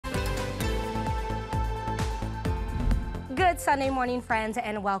Good Sunday morning, friends,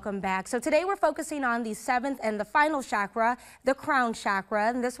 and welcome back. So today we're focusing on the seventh and the final chakra, the crown chakra.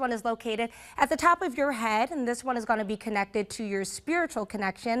 And this one is located at the top of your head. And this one is going to be connected to your spiritual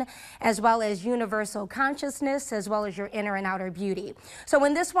connection, as well as universal consciousness, as well as your inner and outer beauty. So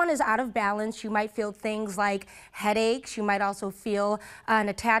when this one is out of balance, you might feel things like headaches. You might also feel an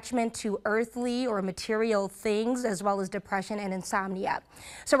attachment to earthly or material things, as well as depression and insomnia.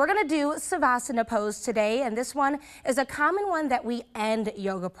 So we're going to do Savasana pose today. And this one is a common one that we end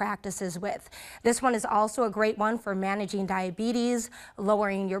yoga practices with. This one is also a great one for managing diabetes,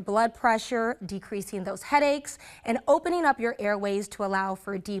 lowering your blood pressure, decreasing those headaches, and opening up your airways to allow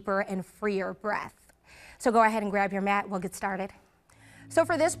for deeper and freer breath. So go ahead and grab your mat. We'll get started. So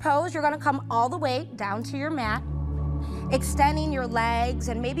for this pose, you're going to come all the way down to your mat, extending your legs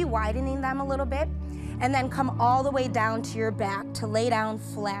and maybe widening them a little bit, and then come all the way down to your back to lay down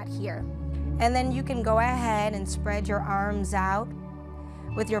flat here. And then you can go ahead and spread your arms out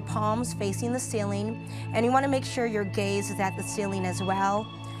with your palms facing the ceiling. And you want to make sure your gaze is at the ceiling as well.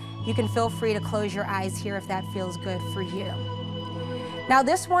 You can feel free to close your eyes here if that feels good for you. Now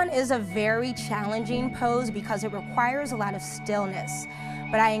this one is a very challenging pose because it requires a lot of stillness.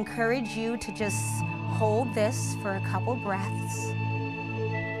 But I encourage you to just hold this for a couple breaths.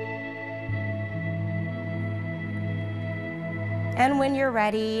 And when you're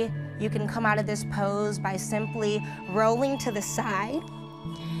ready, you can come out of this pose by simply rolling to the side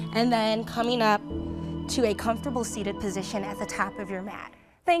and then coming up to a comfortable seated position at the top of your mat.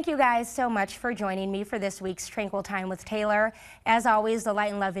 Thank you guys so much for joining me for this week's Tranquil Time with Taylor. As always, the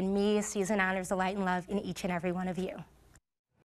light and love in me sees and honors the light and love in each and every one of you.